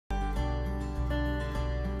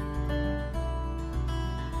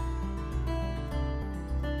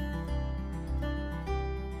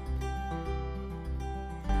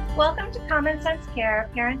Welcome to Common Sense Care,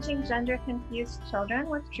 parenting gender-confused children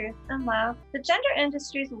with truth and love. The gender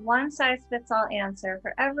industry's one-size-fits-all answer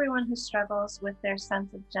for everyone who struggles with their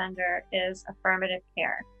sense of gender is affirmative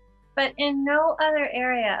care. But in no other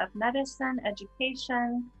area of medicine,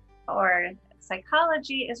 education, or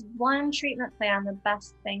psychology is one treatment plan the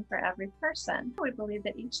best thing for every person. We believe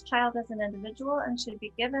that each child is an individual and should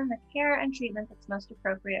be given the care and treatment that's most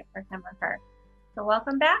appropriate for him or her. So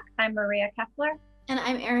welcome back. I'm Maria Kepler. And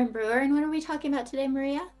I'm Erin Brewer. And what are we talking about today,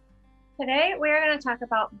 Maria? Today, we're going to talk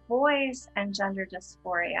about boys and gender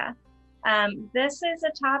dysphoria. This is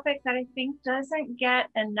a topic that I think doesn't get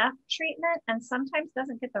enough treatment and sometimes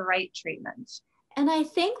doesn't get the right treatment. And I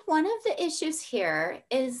think one of the issues here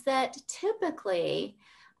is that typically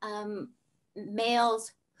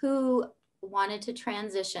males who wanted to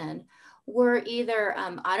transition were either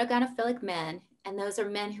autogynephilic men, and those are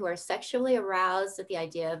men who are sexually aroused at the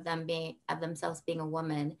idea of themselves being a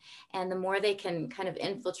woman. And the more they can kind of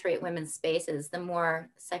infiltrate women's spaces, the more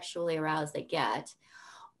sexually aroused they get.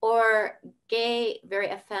 Or gay, very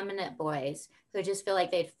effeminate boys who just feel like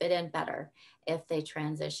they'd fit in better if they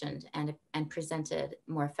transitioned and presented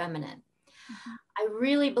more feminine. Mm-hmm. I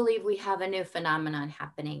really believe we have a new phenomenon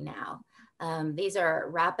happening now. These are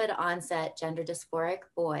rapid onset gender dysphoric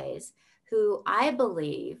boys who I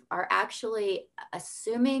believe are actually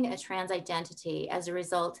assuming a trans identity as a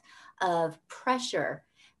result of pressure.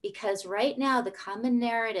 Because right now the common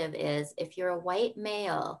narrative is if you're a white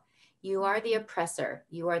male, you are the oppressor,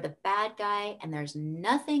 you are the bad guy, and there's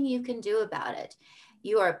nothing you can do about it.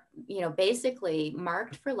 You are, basically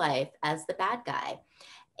marked for life as the bad guy.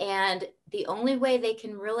 And the only way they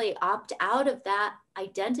can really opt out of that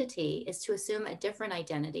identity is to assume a different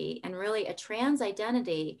identity. And really, a trans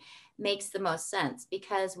identity makes the most sense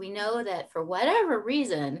because we know that for whatever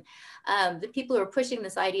reason, the people who are pushing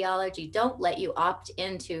this ideology don't let you opt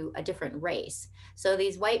into a different race. So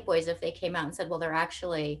these white boys, if they came out and said, well, they're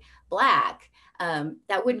actually Black,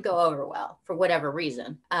 that wouldn't go over well for whatever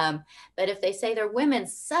reason. But if they say they're women,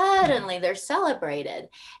 suddenly they're celebrated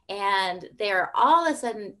and they're all of a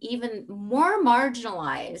sudden even more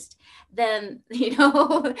marginalized than,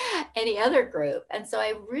 any other group. And so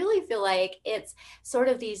I really feel like it's sort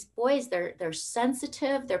of these boys, they're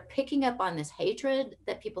sensitive, they're picking up on this hatred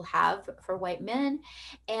that people have for white men.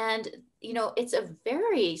 And, it's a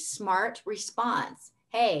very smart response.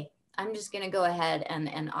 Hey, I'm just going to go ahead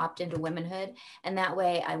and opt into womanhood. And that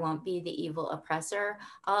way I won't be the evil oppressor.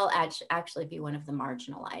 I'll actually be one of the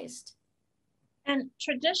marginalized. And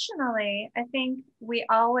traditionally, I think we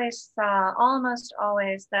always saw, almost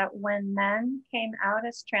always, that when men came out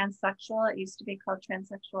as transsexual, it used to be called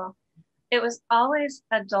transsexual, it was always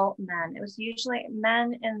adult men. It was usually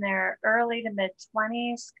men in their early to mid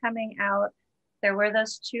 20s coming out. There were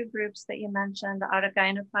those two groups that you mentioned, the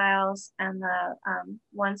autogynephiles and the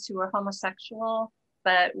ones who were homosexual,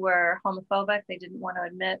 but were homophobic. They didn't want to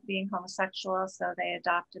admit being homosexual, so they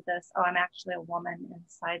adopted this, oh, I'm actually a woman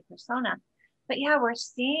inside persona. But yeah, we're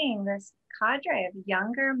seeing this cadre of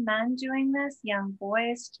younger men doing this, young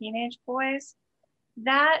boys, teenage boys.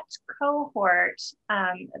 That cohort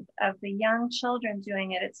of the young children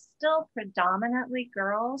doing it, it's still predominantly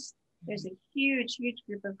girls. There's a huge, huge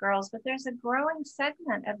group of girls, but there's a growing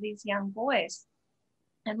segment of these young boys.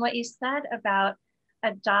 And what you said about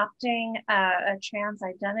adopting a trans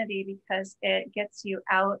identity because it gets you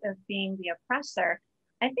out of being the oppressor,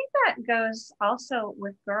 I think that goes also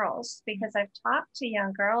with girls, because I've talked to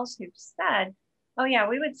young girls who've said, oh yeah,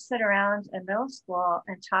 we would sit around in middle school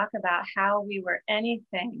and talk about how we were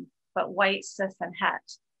anything but white, cis, and het.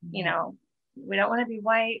 Mm-hmm. We don't want to be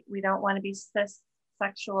white. We don't want to be cis,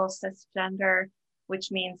 sexual, cisgender,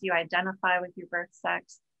 which means you identify with your birth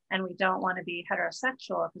sex. And we don't want to be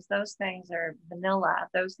heterosexual because those things are vanilla.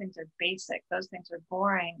 Those things are basic. Those things are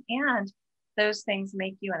boring. And those things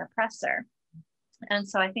make you an oppressor. And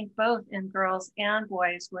so I think both in girls and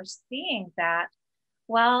boys, we're seeing that,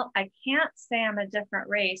 well, I can't say I'm a different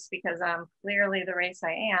race because I'm clearly the race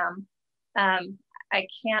I am. I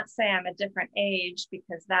can't say I'm a different age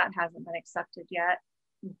because that hasn't been accepted yet.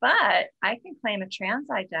 But I can claim a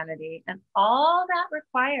trans identity, and all that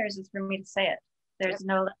requires is for me to say it. There's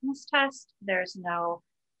no litmus test. There's no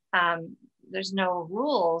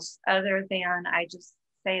rules other than I just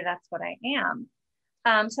say that's what I am.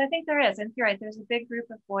 So I think there is, and you're right, there's a big group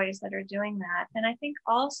of boys that are doing that. And I think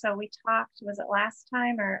also we talked, was it last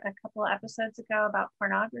time or a couple of episodes ago, about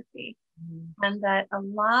pornography, and that a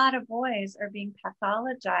lot of boys are being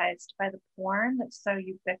pathologized by the porn that's so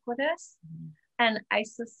ubiquitous. And I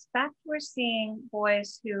suspect we're seeing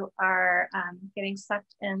boys who are getting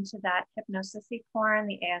sucked into that hypnosis porn,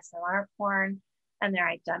 the ASMR porn, and they're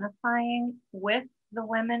identifying with the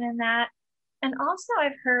women in that. And also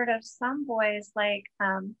I've heard of some boys like,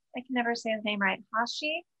 I can never say his name right,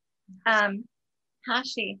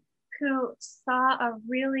 Hashi, who saw a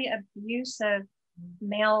really abusive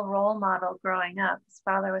male role model growing up. His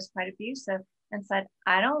father was quite abusive and said,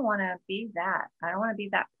 I don't want to be that. I don't want to be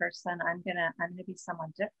that person. I'm gonna be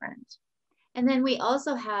someone different. And then we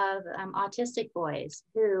also have autistic boys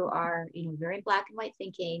who are, very black and white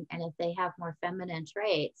thinking. And if they have more feminine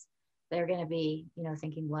traits, they're going to be,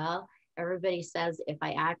 thinking, well, everybody says if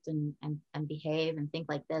I act and behave and think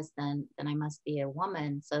like this, then I must be a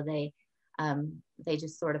woman. So they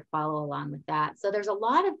just sort of follow along with that. So there's a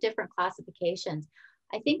lot of different classifications.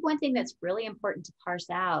 I think one thing that's really important to parse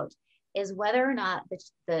out is whether or not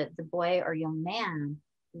the boy or young man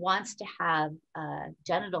wants to have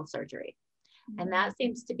genital surgery. And that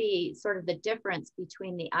seems to be sort of the difference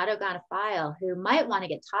between the autogynephile who might want to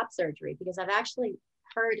get top surgery, because I've actually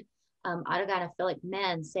heard autogynephilic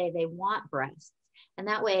men say they want breasts. And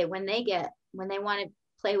that way, when they want to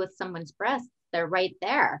play with someone's breasts, they're right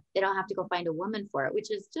there. They don't have to go find a woman for it,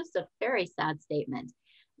 which is just a very sad statement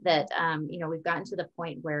that, we've gotten to the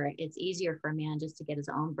point where it's easier for a man just to get his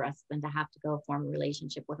own breasts than to have to go form a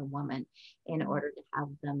relationship with a woman in order to have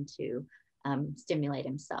them to stimulate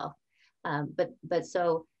himself. But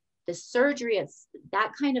so the surgery,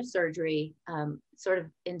 that kind of surgery sort of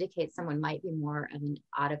indicates someone might be more of an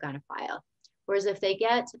autogynephile. Whereas if they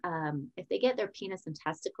get their penis and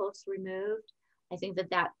testicles removed, I think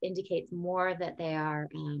that indicates more that they are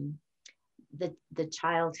the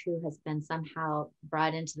child who has been somehow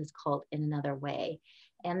brought into this cult in another way.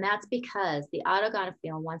 And that's because the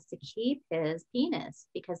autogynephile wants to keep his penis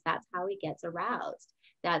because that's how he gets aroused.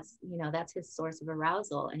 That's his source of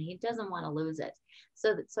arousal, and he doesn't want to lose it.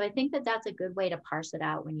 So I think that that's a good way to parse it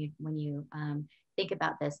out when you think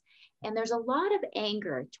about this. And there's a lot of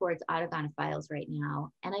anger towards autogynephiles right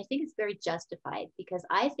now, and I think it's very justified because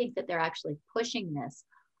I think that they're actually pushing this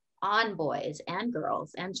on boys and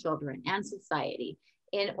girls and children and society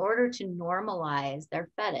in order to normalize their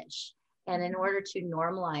fetish and in order to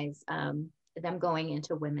normalize them going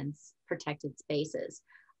into women's protected spaces.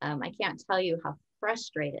 I can't tell you how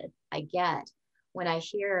frustrated I get when I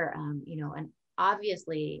hear, an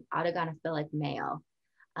obviously autogynephilic male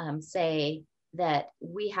say that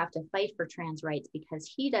we have to fight for trans rights because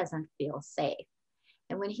he doesn't feel safe.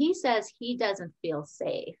 And when he says he doesn't feel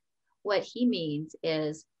safe, what he means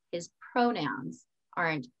is his pronouns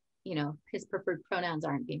aren't, his preferred pronouns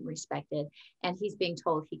aren't being respected, and he's being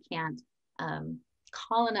told he can't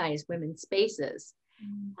colonize women's spaces.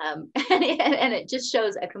 And it just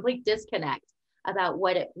shows a complete disconnect about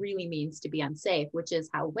what it really means to be unsafe, which is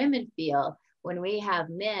how women feel when we have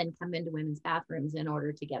men come into women's bathrooms in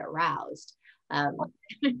order to get aroused.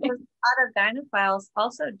 Autogynephiles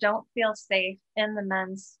also don't feel safe in the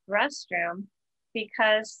men's restroom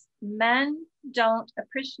because men don't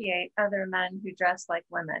appreciate other men who dress like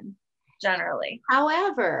women generally.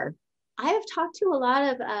 However, I have talked to a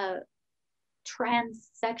lot of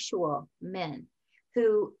transsexual men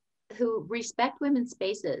who respect women's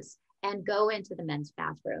spaces and go into the men's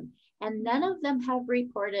bathroom, and none of them have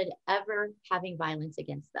reported ever having violence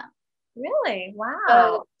against them. Really?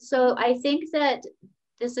 Wow. So I think that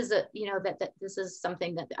this is that this is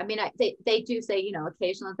something that, they do say,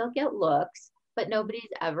 occasionally they'll get looks, but nobody's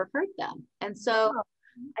ever hurt them. And so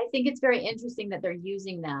I think it's very interesting that they're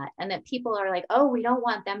using that, and that people are like, oh, we don't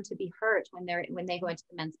want them to be hurt when they go into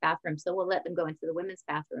the men's bathroom, so we'll let them go into the women's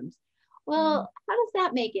bathrooms. Well, how does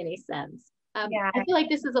that make any sense? I feel like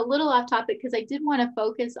this is a little off topic because I did want to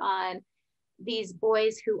focus on these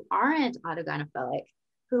boys who aren't autogynephilic,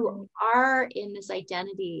 who are in this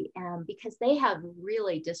identity because they have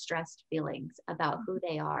really distressed feelings about who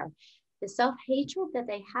they are, the self-hatred that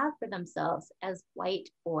they have for themselves as white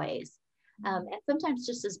boys, and sometimes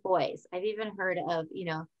just as boys. I've even heard of,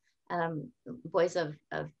 boys of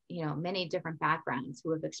many different backgrounds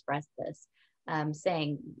who have expressed this,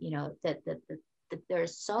 saying, that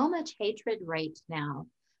there's so much hatred right now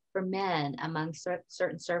for men among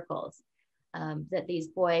certain circles that these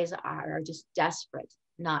boys are just desperate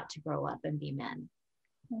not to grow up and be men.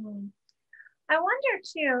 I wonder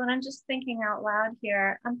too, and I'm just thinking out loud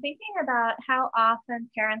here, I'm thinking about how often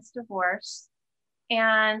parents divorce,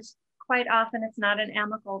 and quite often it's not an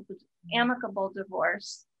amicable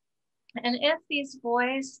divorce. And if these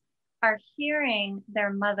boys are hearing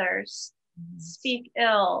their mothers speak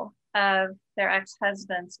ill of their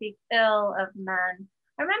ex-husband, speak ill of men.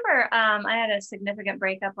 I remember I had a significant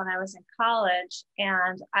breakup when I was in college,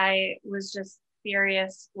 and I was just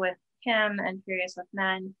furious with him and furious with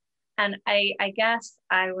men. And I guess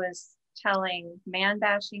I was telling man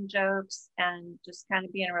bashing jokes and just kind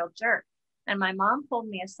of being a real jerk. And my mom pulled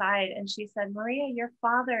me aside and she said, Maria, your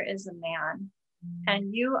father is a man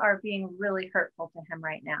and you are being really hurtful to him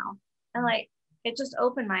right now. And like, it just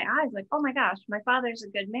opened my eyes like, oh my gosh, my father's a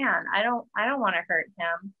good man. I don't want to hurt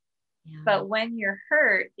him. Yeah. But when you're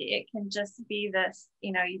hurt, it can just be this,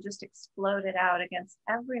 you know, you just explode it out against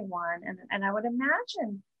everyone. And I would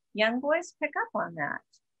imagine young boys pick up on that.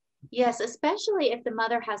 Yes, especially if the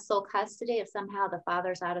mother has sole custody, if somehow the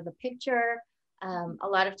father's out of the picture. A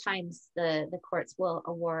lot of times the courts will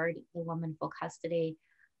award the woman full custody.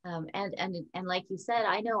 And like you said,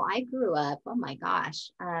 I know I grew up, oh my gosh,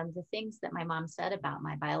 the things that my mom said about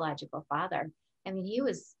my biological father. I mean, he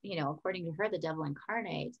was, you know, according to her, the devil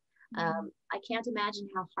incarnate. I can't imagine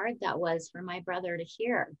how hard that was for my brother to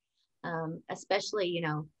hear, especially, you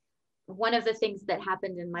know, one of the things that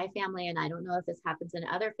happened in my family, and I don't know if this happens in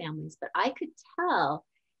other families, but I could tell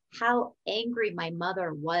how angry my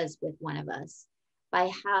mother was with one of us by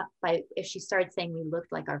if she started saying we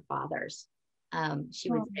looked like our fathers. She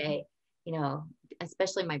would say, you know,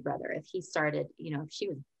 especially my brother, if he started, you know, if she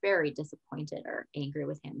was very disappointed or angry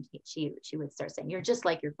with him, she would start saying, you're just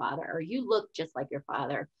like your father, or you look just like your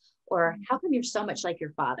father, or how come you're so much like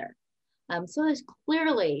your father? So it's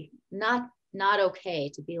clearly not okay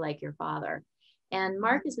to be like your father. And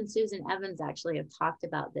Marcus and Susan Evans actually have talked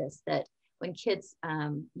about this, that when kids,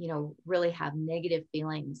 you know, really have negative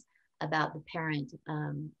feelings about the parent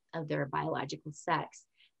of their biological sex,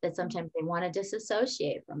 that sometimes they want to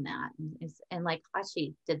disassociate from that. And like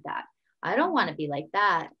Hashi did that. I don't want to be like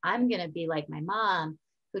that. I'm going to be like my mom,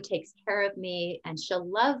 who takes care of me, and she'll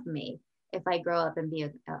love me if I grow up and be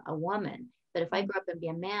a woman. But if I grow up and be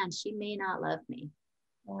a man, she may not love me.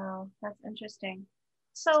 Wow, that's interesting.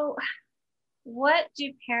 So what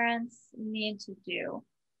do parents need to do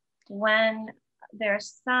when their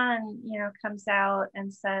son, you know, comes out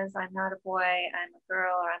and says, I'm not a boy, I'm a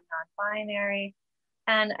girl, or I'm non-binary?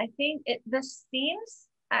 And I think this seems,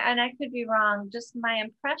 and I could be wrong, just my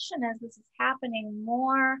impression is this is happening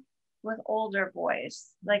more with older boys.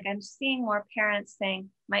 Like I'm seeing more parents saying,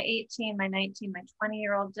 my 18, my 19, my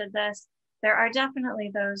 20-year-old did this. There are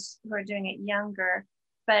definitely those who are doing it younger,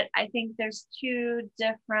 but I think there's two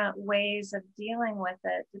different ways of dealing with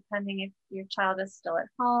it, depending if your child is still at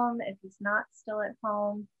home, if he's not still at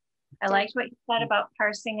home. I liked what you said about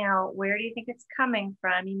parsing out, where do you think it's coming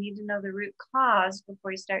from? You need to know the root cause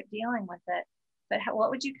before you start dealing with it. But what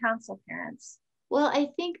would you counsel parents? Well, I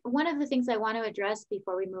think one of the things I want to address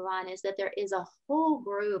before we move on is that there is a whole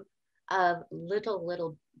group of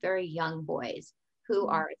little, very young boys who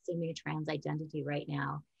are assuming a trans identity right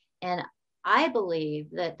now. And I believe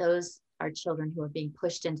that those are children who are being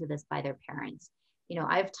pushed into this by their parents. You know,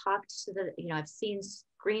 I've talked to I've seen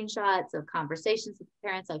screenshots of conversations with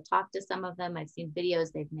parents. I've talked to some of them. I've seen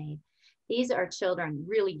videos they've made. These are children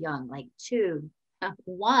really young, like 2,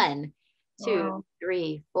 1, 2, Wow.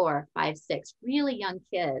 3, 4, 5, 6, really young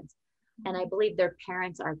kids. And I believe their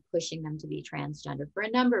parents are pushing them to be transgender for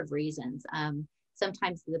a number of reasons.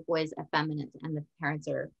 Sometimes the boy's effeminate and the parents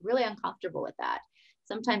are really uncomfortable with that.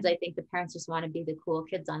 Sometimes I think the parents just want to be the cool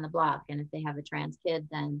kids on the block. And if they have a trans kid,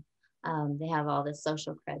 then they have all this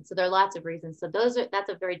social cred. So there are lots of reasons. So that's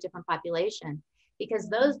a very different population, because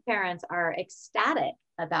those parents are ecstatic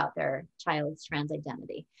about their child's trans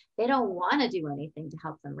identity. They don't want to do anything to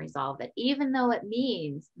help them resolve it, even though it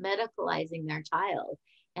means medicalizing their child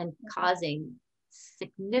and causing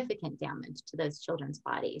significant damage to those children's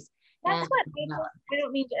bodies. That's what I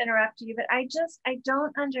don't mean to interrupt you, but I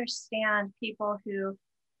don't understand people who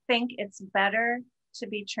think it's better to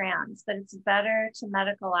be trans, that it's better to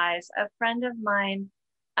medicalize. A friend of mine,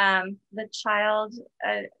 the child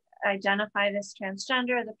identified as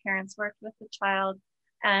transgender, the parents worked with the child,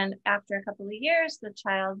 and after a couple of years, the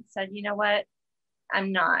child said, you know what,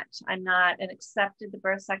 I'm not, and accepted the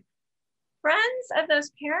birth sex. Friends of those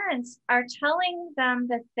parents are telling them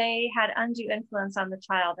that they had undue influence on the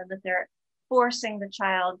child and that they're forcing the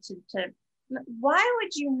child to why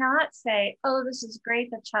would you not say, oh, this is great,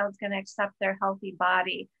 the child's going to accept their healthy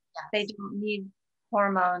body. Yes. They don't need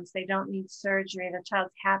hormones, they don't need surgery, the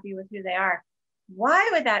child's happy with who they are. Why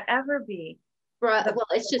would that ever be? Well,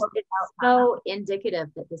 it's so indicative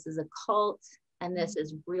that this is a cult, and this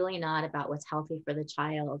is really not about what's healthy for the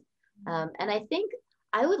child. And I think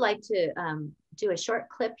I would like to do a short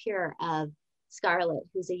clip here of Scarlett,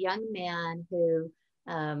 who's a young man who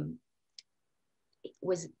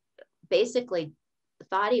was basically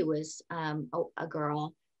thought he was a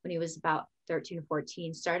girl when he was about 13 or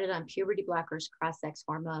 14, started on puberty blockers, cross-sex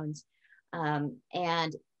hormones,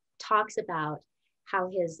 and talks about how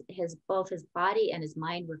his both his body and his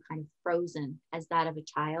mind were kind of frozen as that of a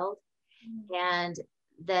child, and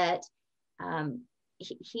that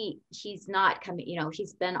he's not coming,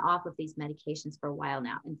 he's been off of these medications for a while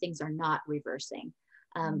now, and things are not reversing.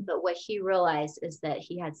 But what he realized is that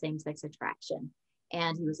he had same-sex attraction,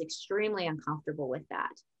 and he was extremely uncomfortable with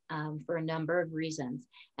that for a number of reasons.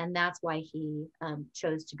 And that's why he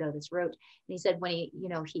chose to go this route. And he said when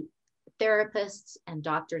he therapists and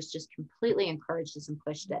doctors just completely encouraged this and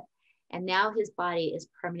pushed it. And now his body is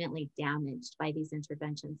permanently damaged by these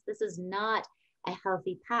interventions. This is not a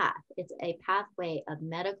healthy path. It's a pathway of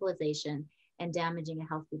medicalization and damaging a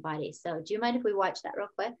healthy body. So do you mind if we watch that real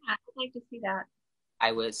quick? I'd like to see that.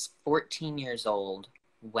 I was 14 years old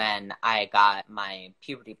when I got my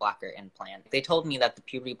puberty blocker implant. They told me that the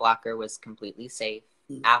puberty blocker was completely safe.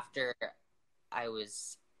 After I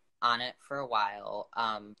was on it for a while,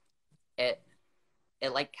 it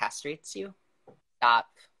like castrates you, stop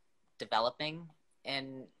developing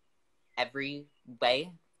in every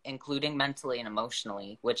way, including mentally and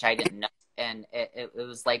emotionally, which I didn't know. And it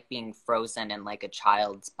was like being frozen in like a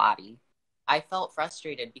child's body. I felt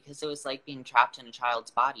frustrated because it was like being trapped in a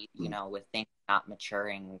child's body, with things not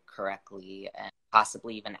maturing correctly and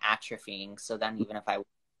possibly even atrophying. So then even if I would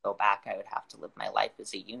go back, I would have to live my life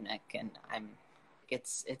as a eunuch. And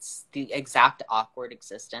it's the exact awkward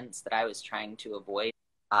existence that I was trying to avoid,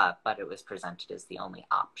 but it was presented as the only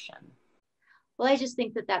option. Well, I just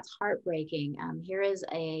think that that's heartbreaking. Here is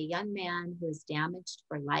a young man who is damaged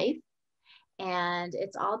for life. And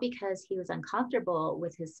it's all because he was uncomfortable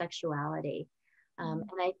with his sexuality. And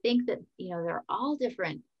I think that, there are all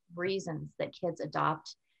different reasons that kids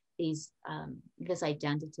adopt this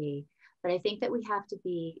identity. But I think that we have to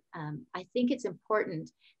be, I think it's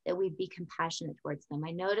important that we be compassionate towards them.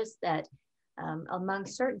 I noticed that among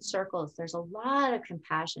certain circles, there's a lot of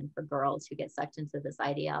compassion for girls who get sucked into this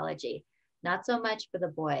ideology, not so much for the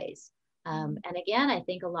boys. And again, I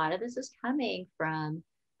think a lot of this is coming from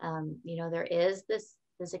there is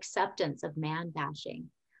this acceptance of man bashing,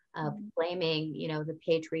 of blaming, the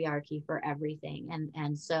patriarchy for everything.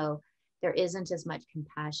 And so there isn't as much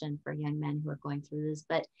compassion for young men who are going through this.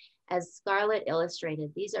 But as Scarlett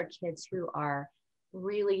illustrated, these are kids who are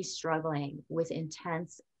really struggling with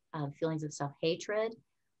intense feelings of self-hatred,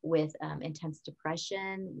 with intense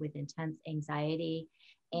depression, with intense anxiety,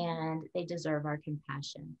 and they deserve our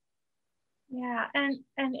compassion. Yeah, and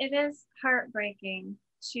it is heartbreaking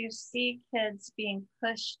to see kids being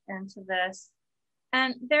pushed into this,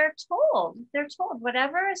 and they're told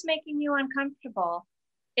whatever is making you uncomfortable,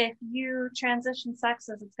 if you transition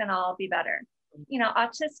sexes, it's going to all be better.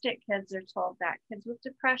 Autistic kids are told that, kids with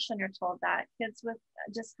depression are told that, kids with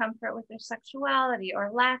discomfort with their sexuality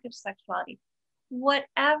or lack of sexuality,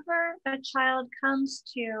 whatever a child comes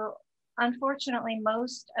to, unfortunately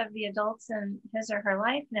most of the adults in his or her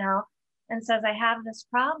life now, and says, I have this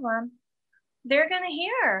problem, they're going to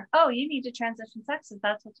hear, oh, you need to transition sexes.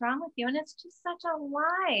 That's what's wrong with you. And it's just such a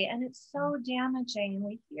lie. And it's so damaging. And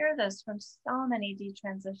we hear this from so many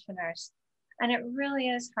detransitioners. And it really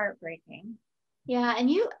is heartbreaking. Yeah. And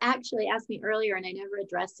you actually asked me earlier, and I never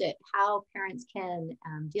addressed it, how parents can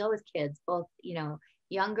deal with kids, both,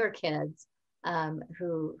 younger kids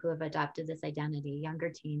who have adopted this identity,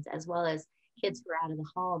 younger teens, as well as kids who are out of the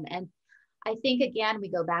home. And I think, again, we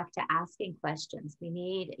go back to asking questions. We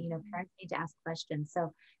need, parents need to ask questions.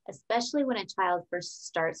 So especially when a child first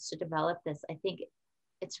starts to develop this, I think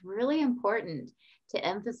it's really important to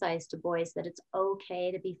emphasize to boys that it's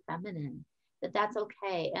okay to be feminine, that's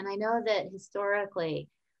okay. And I know that historically,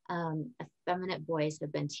 effeminate boys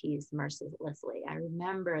have been teased mercilessly. I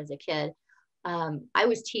remember as a kid, I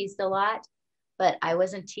was teased a lot, but I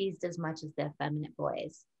wasn't teased as much as the effeminate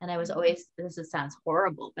boys. And I was always, sounds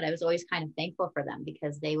horrible, but I was always kind of thankful for them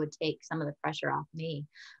because they would take some of the pressure off me.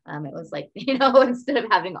 It was like, instead of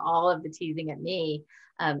having all of the teasing at me,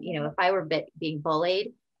 if I were being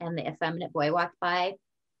bullied and the effeminate boy walked by,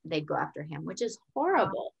 they'd go after him, which is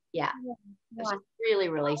horrible. Yeah. Which is really,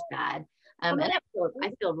 really sad. And I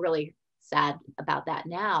feel really sad about that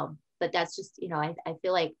now, but that's just, I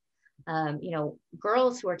feel like,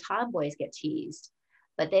 girls who are tomboys get teased,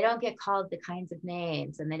 but they don't get called the kinds of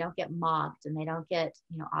names, and they don't get mocked, and they don't get,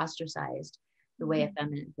 ostracized the way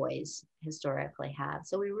effeminate boys historically have.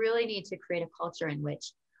 So we really need to create a culture in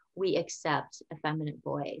which we accept effeminate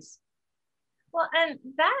boys. Well, and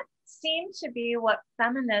that seemed to be what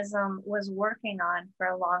feminism was working on for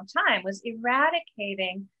a long time, was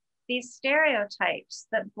eradicating these stereotypes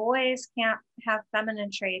that boys can't have feminine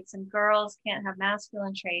traits and girls can't have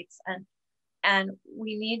masculine traits, and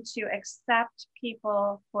we need to accept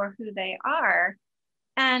people for who they are.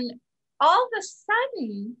 And all of a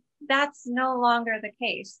sudden, that's no longer the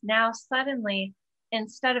case. Now, suddenly,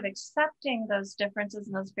 instead of accepting those differences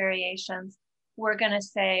and those variations, we're going to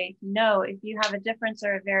say, no, if you have a difference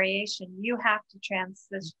or a variation, you have to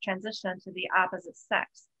transition to the opposite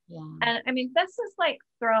sex. Yeah. And I mean, this is like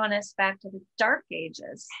throwing us back to the dark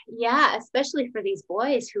ages. Yeah, especially for these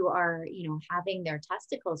boys who are, you know, having their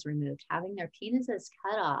testicles removed, having their penises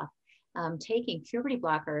cut off, taking puberty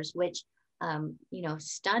blockers, which, you know,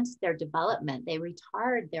 stunts their development. They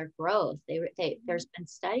retard their growth. There's been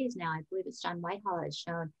studies now, I believe it's John Whitehall has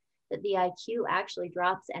shown that the IQ actually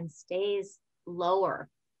drops and stays lower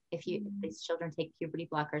if these children take puberty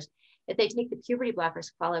blockers. If they take the puberty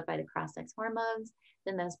blockers followed by the cross-sex hormones,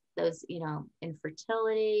 then those, you know,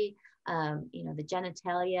 infertility, you know, the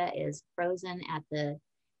genitalia is frozen at the,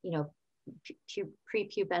 you know,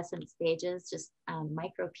 prepubescent stages, just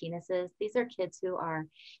micro penises. These are kids who are,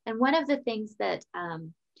 and one of the things that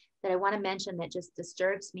that I want to mention that just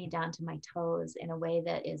disturbs me down to my toes in a way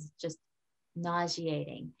that is just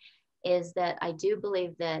nauseating is that I do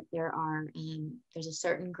believe that there's a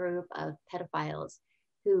certain group of pedophiles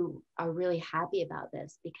who are really happy about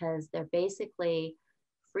this because they're basically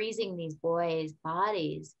freezing these boys'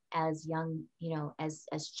 bodies as young, you know, as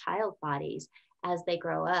child bodies as they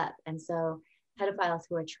grow up. And so pedophiles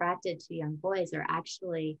who are attracted to young boys are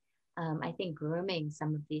actually, I think, grooming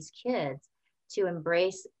some of these kids to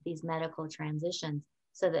embrace these medical transitions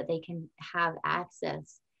so that they can have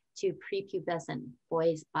access to prepubescent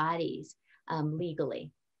boys' bodies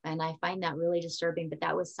legally. And I find that really disturbing, but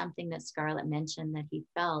that was something that Scarlett mentioned, that he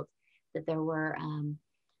felt that there were,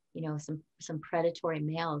 you know, some predatory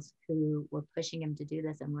males who were pushing him to do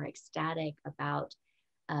this and were ecstatic about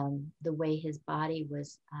the way his body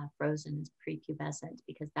was frozen as prepubescent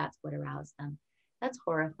because that's what aroused them. That's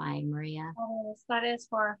horrifying, Maria. Oh, that is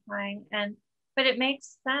horrifying. But it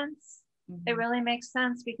makes sense. Mm-hmm. It really makes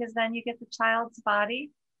sense because then you get the child's body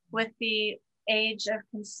with the age of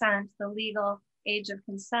consent, the legal age of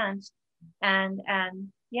consent, and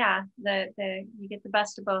yeah, you get the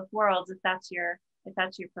best of both worlds if that's your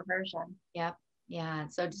perversion. Yep. Yeah,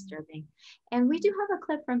 it's so disturbing. And we do have a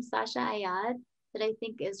clip from Sasha Ayad that I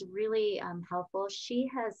think is really helpful. She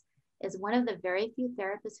is one of the very few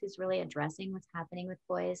therapists who's really addressing what's happening with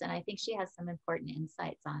boys, and I think she has some important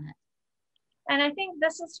insights on it. And I think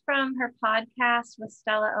this is from her podcast with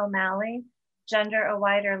Stella O'Malley, Gender, a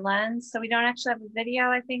Wider Lens. So we don't actually have a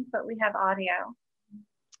video, I think, but we have audio.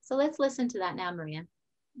 So let's listen to that now, Maria.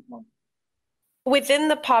 Within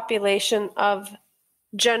the population of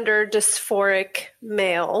gender dysphoric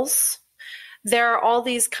males, there are all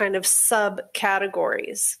these kind of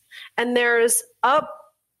subcategories. And there's a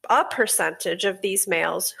percentage of these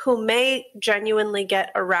males who may genuinely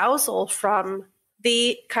get arousal from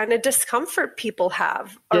the kind of discomfort people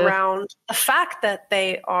have around the fact that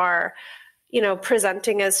they are, you know,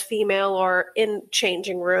 presenting as female or in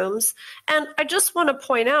changing rooms. And I just want to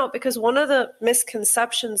point out, because one of the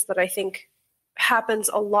misconceptions that I think happens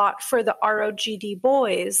a lot for the ROGD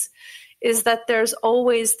boys is that there's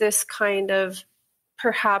always this kind of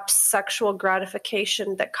perhaps sexual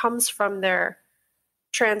gratification that comes from their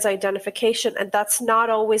trans identification, and that's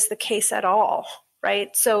not always the case at all,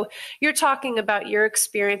 right? So you're talking about your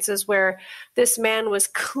experiences where this man was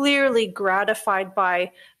clearly gratified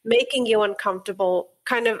by making you uncomfortable,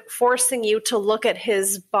 kind of forcing you to look at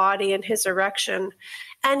his body and his erection.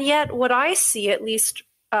 And yet what I see, at least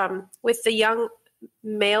with the young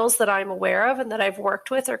males that I'm aware of and that I've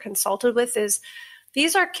worked with or consulted with, is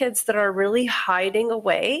these are kids that are really hiding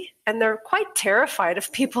away and they're quite terrified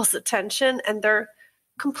of people's attention, and they're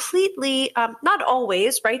completely, not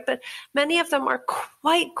always, right, but many of them are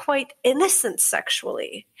quite innocent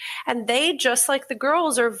sexually. And they, just like the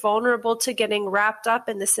girls, are vulnerable to getting wrapped up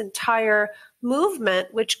in this entire movement,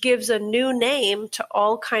 which gives a new name to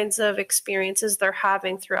all kinds of experiences they're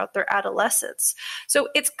having throughout their adolescence. So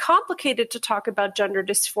it's complicated to talk about gender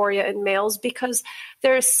dysphoria in males because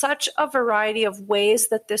there's such a variety of ways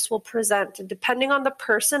that this will present. And depending on the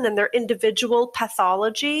person and their individual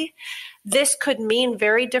pathology, this could mean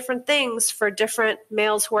very different things for different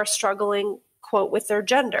males who are struggling, quote, with their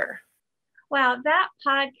gender. Wow, that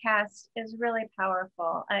podcast is really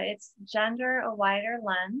powerful. It's Gender, a Wider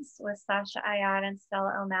Lens with Sasha Ayad and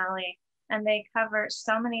Stella O'Malley, and they cover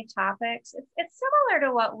so many topics. It's similar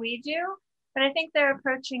to what we do, but I think they're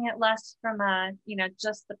approaching it less from a,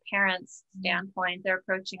 just the parents' standpoint. They're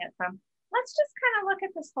approaching it from, let's just kind of look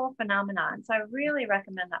at this whole phenomenon. So I really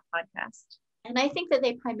recommend that podcast. And I think that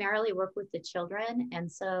they primarily work with the children.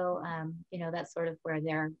 And so, that's sort of where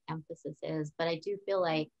their emphasis is. But I do feel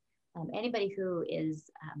like anybody who is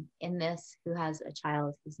in this, who has a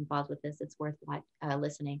child who's involved with this, it's worth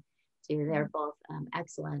listening to. They're both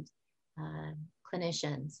excellent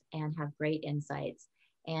clinicians and have great insights,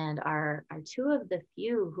 and are two of the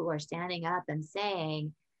few who are standing up and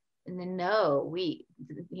saying, no,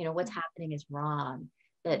 what's happening is wrong,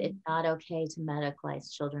 that it's not okay to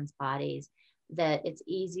medicalize children's bodies, that it's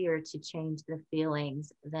easier to change the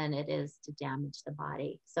feelings than it is to damage the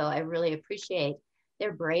body. So I really appreciate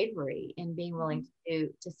their bravery in being willing to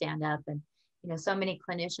stand up. And, so many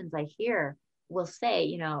clinicians I hear will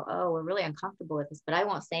say, oh, we're really uncomfortable with this, but I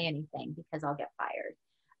won't say anything because I'll get fired.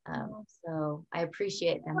 So I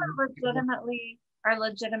appreciate them. Are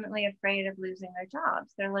legitimately afraid of losing their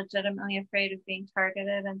jobs. They're legitimately afraid of being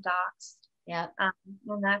targeted and doxxed. Yeah.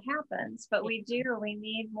 When that happens. But we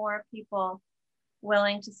need more people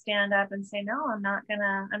willing to stand up and say, no, I'm not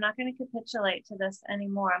gonna capitulate to this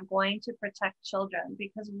anymore. I'm going to protect children.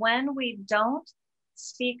 Because when we don't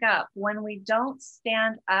speak up, when we don't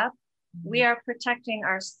stand up, we are protecting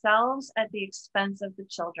ourselves at the expense of the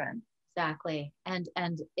children. Exactly. And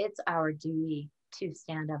it's our duty to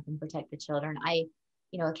stand up and protect the children.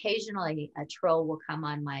 Occasionally a troll will come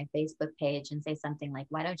on my Facebook page and say something like,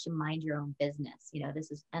 why don't you mind your own business?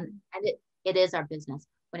 This is, and it is our business.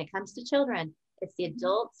 When it comes to children, it's the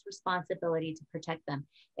adults' responsibility to protect them.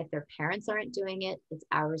 If their parents aren't doing it, it's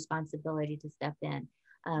our responsibility to step in.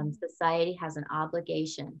 Society has an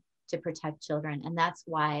obligation to protect children. And that's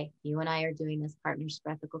why you and I are doing this. Partners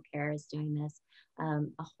for Ethical Care is doing this.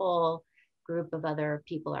 A whole group of other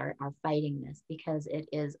people are fighting this, because it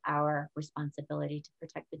is our responsibility to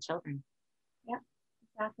protect the children. Yeah,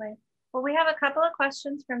 exactly. Well, we have a couple of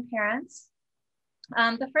questions from parents.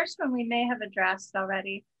 The first one we may have addressed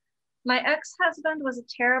already. My ex-husband was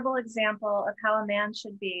a terrible example of how a man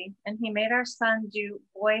should be, and he made our son do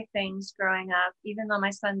boy things growing up, even though my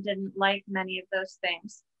son didn't like many of those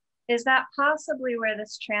things. Is that possibly where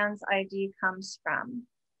this trans ID comes from?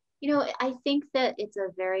 I think that it's a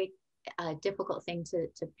very difficult thing to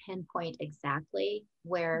pinpoint exactly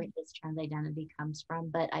where his trans identity comes from.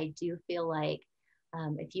 But I do feel like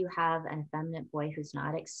if you have an effeminate boy who's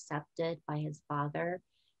not accepted by his father,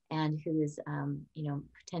 and who is,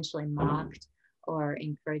 potentially mocked or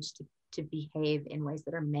encouraged to behave in ways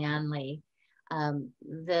that are manly,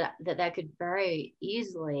 that could very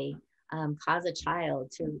easily cause a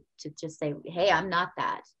child to just say, hey, I'm not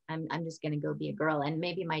that. I'm just going to go be a girl. And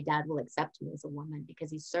maybe my dad will accept me as a woman,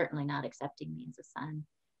 because he's certainly not accepting me as a son.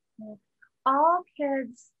 All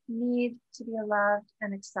kids need to be loved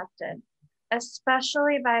and accepted,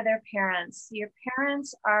 especially by their parents. Your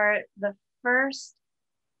parents are the first,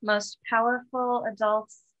 most powerful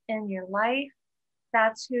adults in your life.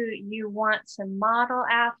 That's who you want to model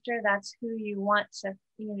after. That's who you want to,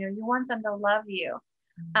 you want them to love you.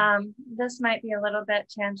 This might be a little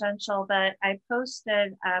bit tangential, but I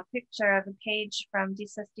posted a picture of a page from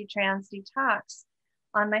Desist, Detrans, Detox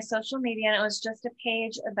on my social media, and it was just a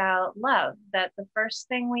page about love, that the first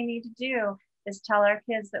thing we need to do is tell our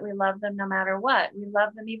kids that we love them no matter what. We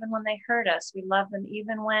love them even when they hurt us. We love them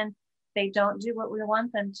even when they don't do what we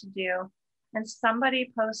want them to do. And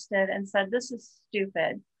somebody posted and said, this is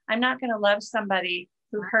stupid. I'm not going to love somebody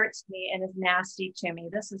who hurts me and is nasty to me.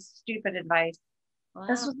 This is stupid advice. Wow.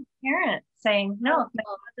 This was a parent saying, no, if my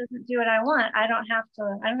child doesn't do what I want, I don't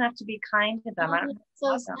have to be kind to them.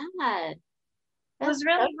 So sad. It was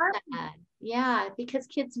really hard. Yeah, because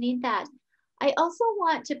kids need that. I also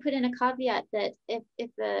want to put in a caveat that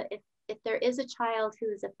if there is a child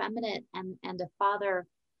who is effeminate and a father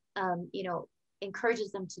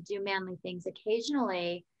encourages them to do manly things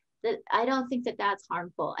occasionally, that I don't think that that's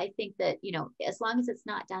harmful. I think that, as long as it's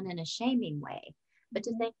not done in a shaming way, but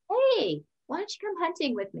to say, hey, why don't you come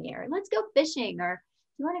hunting with me? Or let's go fishing, or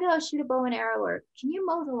do you want to go shoot a bow and arrow, or can you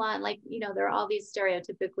mow the lawn? Like, there are all these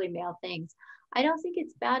stereotypically male things. I don't think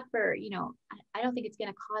it's bad for, I don't think it's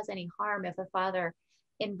going to cause any harm if a father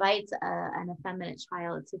invites an effeminate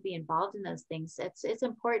child to be involved in those things. It's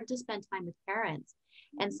important to spend time with parents.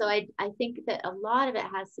 And so I think that a lot of it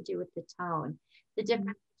has to do with the tone, the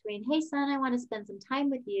difference between, hey, son, I want to spend some time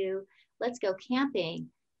with you. Let's go camping,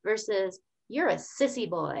 versus you're a sissy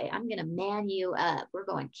boy. I'm going to man you up. We're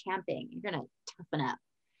going camping. You're going to toughen up.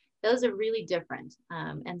 Those are really different.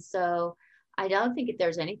 And so I don't think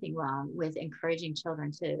there's anything wrong with encouraging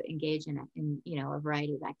children to engage in a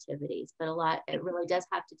variety of activities, but it really does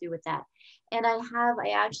have to do with that. And I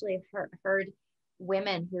actually heard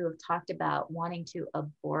women who have talked about wanting to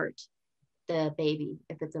abort the baby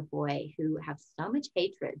if it's a boy, who have so much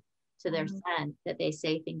hatred to their son that they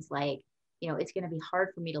say things like, it's going to be hard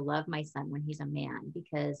for me to love my son when he's a man,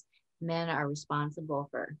 because men are responsible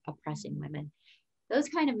for oppressing women. Those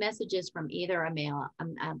kind of messages from either a male,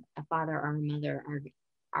 a father or a mother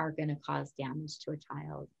are going to cause damage to a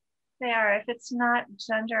child. They are. If it's not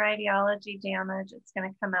gender ideology damage, it's going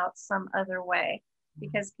to come out some other way,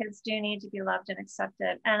 because kids do need to be loved and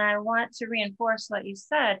accepted. And I want to reinforce what you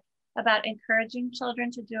said about encouraging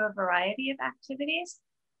children to do a variety of activities.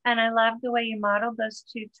 And I love the way you modeled those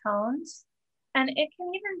two tones. And it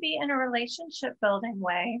can even be in a relationship building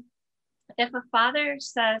way. If a father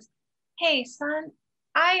says, hey, son,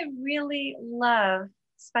 I really love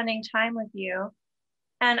spending time with you,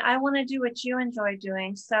 and I want to do what you enjoy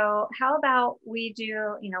doing. So how about we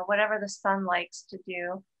do, whatever the son likes to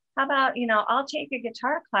do? How about, I'll take a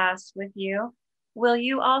guitar class with you. Will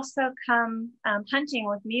you also come hunting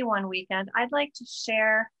with me one weekend? I'd like to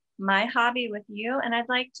share my hobby with you, and I'd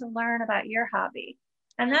like to learn about your hobby.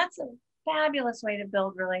 And that's a fabulous way to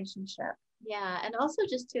build relationship. Yeah, and also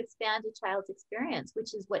just to expand a child's experience,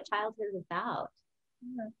 which is what childhood is about.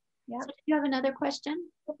 Yeah. So do you have another question?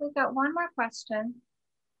 We've got one more question.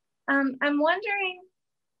 I'm wondering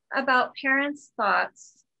about parents'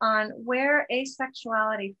 thoughts on where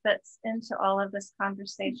asexuality fits into all of this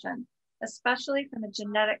conversation, especially from a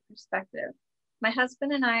genetic perspective. My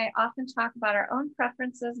husband and I often talk about our own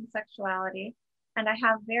preferences and sexuality, and I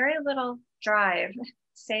have very little drive,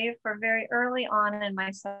 save for very early on in my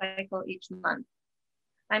cycle each month.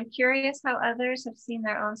 I'm curious how others have seen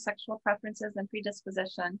their own sexual preferences and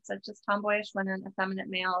predisposition, such as tomboyish women, effeminate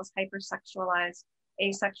males, hypersexualized,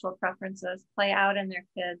 asexual preferences play out in their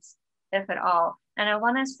kids, if at all. And I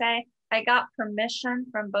want to say, I got permission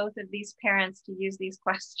from both of these parents to use these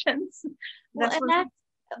questions. That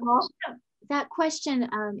question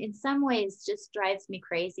in some ways just drives me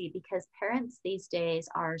crazy, because parents these days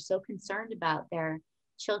are so concerned about their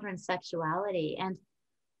children's sexuality. And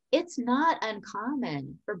it's not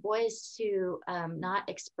uncommon for boys to not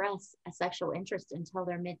express a sexual interest until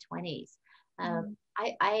their mid-20s.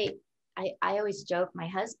 I always joke, my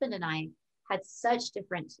husband and I had such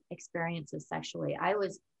different experiences sexually. I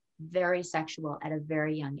was very sexual at a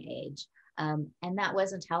very young age, and that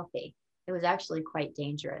wasn't healthy. It was actually quite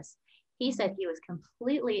dangerous. He said he was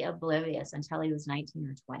completely oblivious until he was 19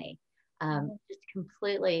 or 20, just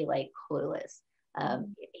completely like clueless.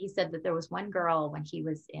 He said that there was one girl when he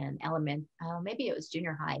was in maybe it was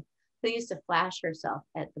junior high, who used to flash herself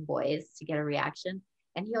at the boys to get a reaction.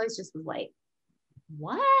 And he always just was like,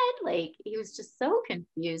 what? Like, he was just so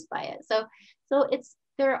confused by it. So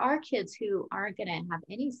there are kids who aren't going to have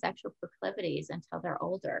any sexual proclivities until they're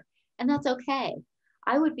older, and that's okay.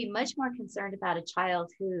 I would be much more concerned about a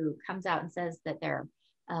child who comes out and says that they're,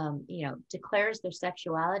 declares their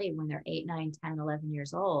sexuality when they're 8, 9, 10, 11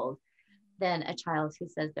 years old, than a child who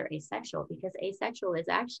says they're asexual, because asexual is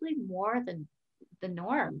actually more than the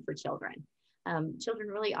norm for children. Children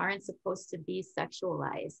really aren't supposed to be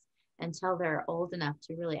sexualized until they're old enough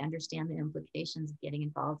to really understand the implications of getting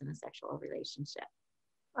involved in a sexual relationship.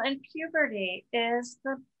 And puberty is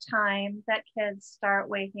the time that kids start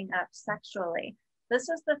waking up sexually. This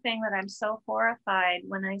is the thing that I'm so horrified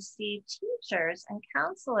when I see teachers and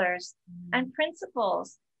counselors and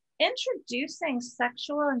principals introducing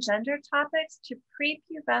sexual and gender topics to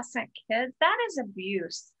prepubescent kids. That is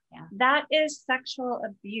abuse. Yeah. That is sexual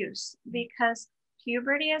abuse, because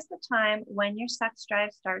puberty is the time when your sex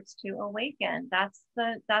drive starts to awaken. That's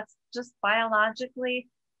just biologically,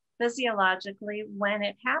 physiologically when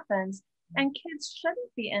it happens. And kids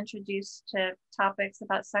shouldn't be introduced to topics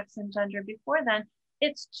about sex and gender before then.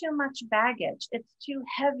 It's too much baggage. It's too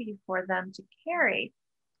heavy for them to carry.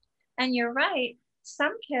 And you're right.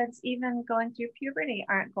 Some kids, even going through puberty,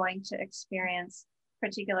 aren't going to experience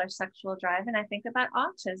particular sexual drive. And I think about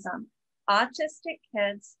autism. Autistic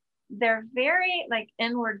kids, they're very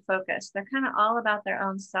inward focused. They're kind of all about their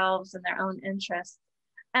own selves and their own interests.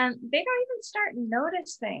 And they don't even start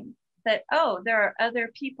noticing that, oh, there are other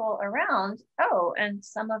people around. Oh, and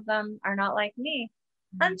some of them are not like me,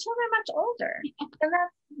 until they're much older. And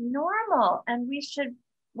that's normal. And we should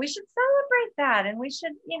celebrate that. And we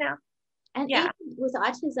should, And even with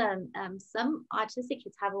autism, some autistic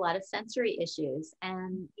kids have a lot of sensory issues.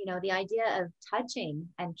 And, the idea of touching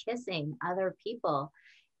and kissing other people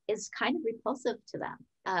is kind of repulsive to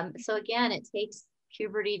them. So again, it takes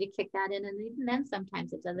puberty to kick that in. And even then,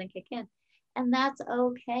 sometimes it doesn't kick in. And that's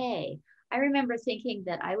okay. I remember thinking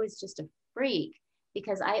that I was just a freak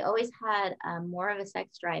because I always had more of a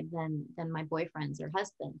sex drive than my boyfriends or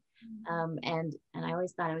husband. And I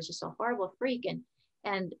always thought I was just a horrible freak.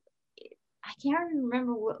 And I can't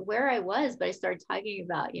remember where I was, but I started talking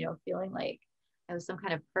about, feeling like I was some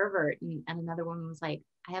kind of pervert. And another woman was like,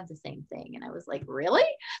 I have the same thing. And I was like, really?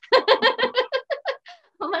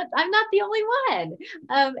 I'm not the only one.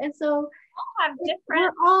 And so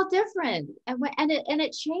we're all different, and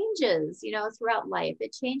it changes, you know, throughout life.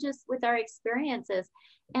 It changes with our experiences.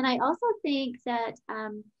 And I also think that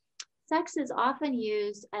sex is often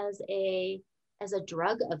used as a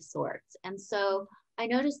drug of sorts. And so I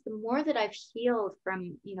noticed the more that I've healed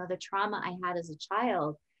from, you know, the trauma I had as a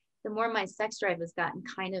child, the more my sex drive has gotten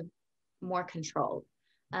kind of more controlled.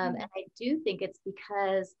 And I do think it's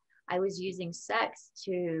because I was using sex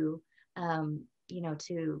to, you know,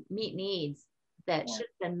 to meet needs that should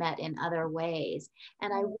have been met in other ways.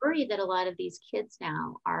 And I worry that a lot of these kids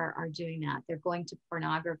now are doing that. They're going to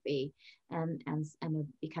pornography and they're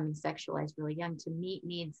becoming sexualized really young to meet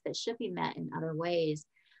needs that should be met in other ways,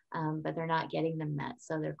 but they're not getting them met.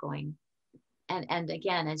 So they're going, and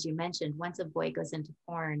again, as you mentioned, once a boy goes into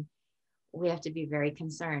porn, we have to be very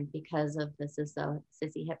concerned because of the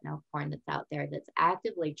sissy hypno porn that's out there that's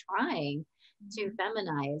actively trying to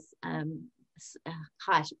feminize.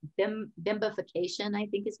 Bimbification, I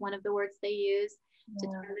think, is one of the words they use to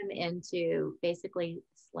turn them into basically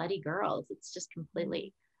slutty girls. It's just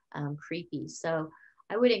completely creepy. So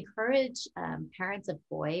I would encourage parents of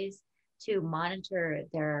boys to monitor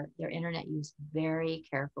their internet use very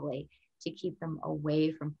carefully to keep them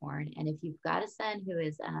away from porn. And if you've got a son who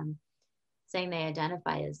is saying they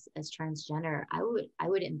identify as transgender, I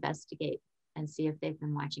would investigate and see if they've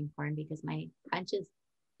been watching porn, because my hunch is,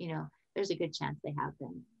 you know, there's a good chance they have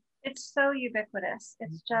been. It's so ubiquitous.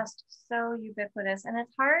 It's just so ubiquitous, and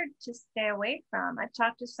it's hard to stay away from. I've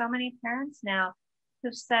talked to so many parents now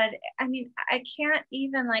who've said, I mean, I can't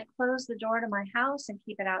even like close the door to my house and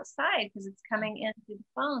keep it outside because it's coming in through the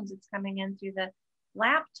phones, it's coming in through the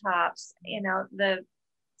laptops, you know, the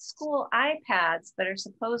school iPads that are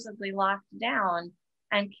supposedly locked down.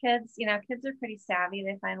 And kids, you know, kids are pretty savvy.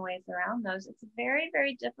 They find ways around those. It's very,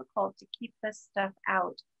 very difficult to keep this stuff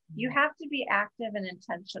out. You have to be active and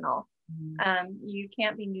intentional. You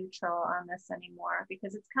can't be neutral on this anymore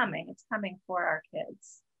because it's coming. It's coming for our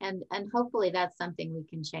kids. And hopefully that's something we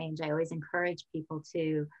can change. I always encourage people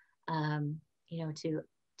to, you know, to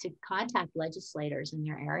contact legislators in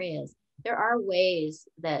their areas. There are ways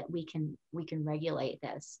that we can regulate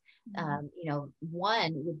this. You know,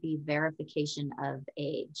 one would be verification of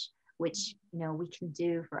age, which, you know, we can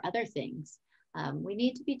do for other things. We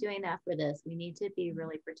need to be doing that for this. We need to be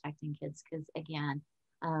really protecting kids because, again,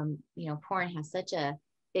 you know, porn has such a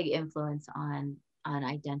big influence on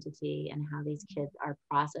identity and how these kids are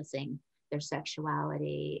processing their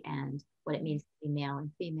sexuality and what it means to be male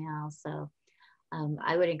and female. So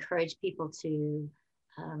I would encourage people to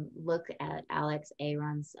look at Alex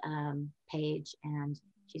Aaron's page, and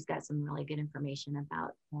she's got some really good information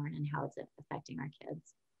about porn and how it's affecting our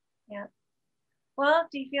kids. Yeah. Well,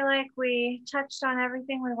 do you feel like we touched on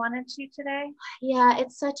everything we wanted to today? Yeah,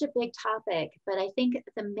 it's such a big topic, but I think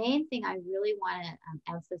the main thing I really want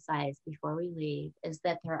to emphasize before we leave is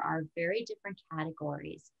that there are very different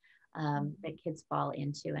categories that kids fall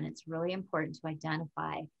into, and it's really important to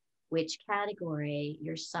identify which category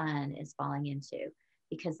your son is falling into,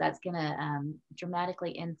 because that's going to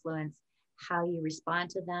dramatically influence how you respond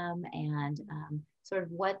to them and sort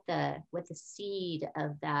of what the seed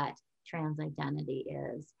of that trans identity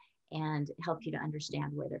is, and help you to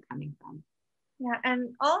understand where they're coming from. Yeah, and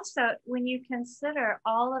also when you consider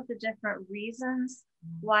all of the different reasons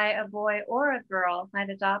why a boy or a girl might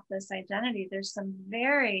adopt this identity, there's some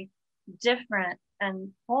very different and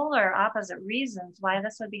polar opposite reasons why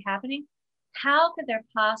this would be happening. How could there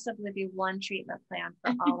possibly be one treatment plan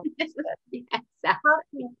for all of this? Yes, exactly. How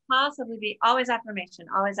can it possibly be always affirmation,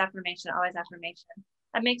 always affirmation, always affirmation?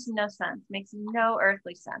 That makes no sense, makes no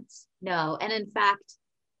earthly sense. No, and in fact,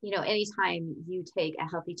 you know, anytime you take a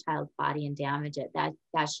healthy child's body and damage it, that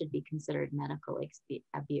should be considered medical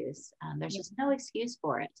abuse. There's just no excuse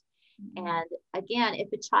for it. And again,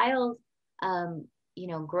 if a child, you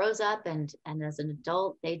know, grows up and as an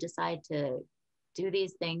adult, they decide to do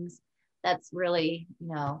these things, that's really,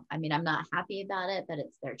 you know, I mean, I'm not happy about it, but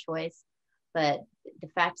it's their choice. But the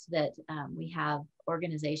fact that we have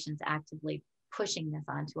organizations actively pushing this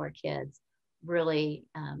onto our kids really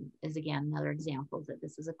is, again, another example that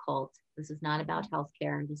this is a cult. This is not about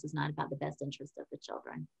healthcare. This is not about the best interest of the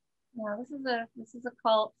children. Yeah, this is a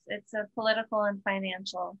cult. It's a political and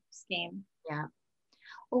financial scheme. Yeah.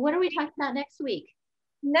 Well, what are we talking about next week?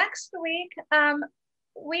 Next week,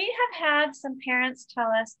 we have had some parents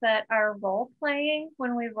tell us that our role playing,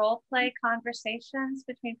 when we role play conversations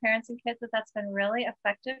between parents and kids, that's been really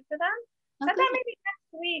effective for them. So I thought maybe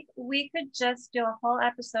next week we could just do a whole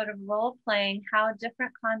episode of role playing, how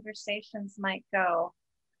different conversations might go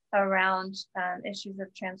around issues of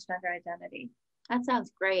transgender identity. That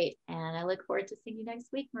sounds great. And I look forward to seeing you next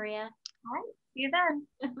week, Maria. All right, see you then.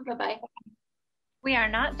 Bye-bye. We are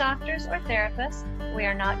not doctors or therapists. We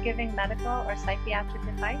are not giving medical or psychiatric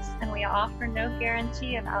advice, and we offer no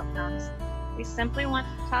guarantee of outcomes. We simply want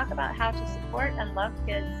to talk about how to support and love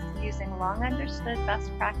kids using long understood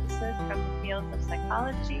best practices from the fields of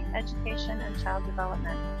psychology, education, and child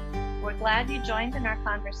development. We're glad you joined in our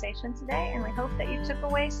conversation today, and we hope that you took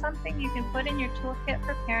away something you can put in your toolkit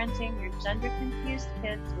for parenting your gender-confused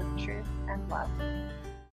kids with truth and love.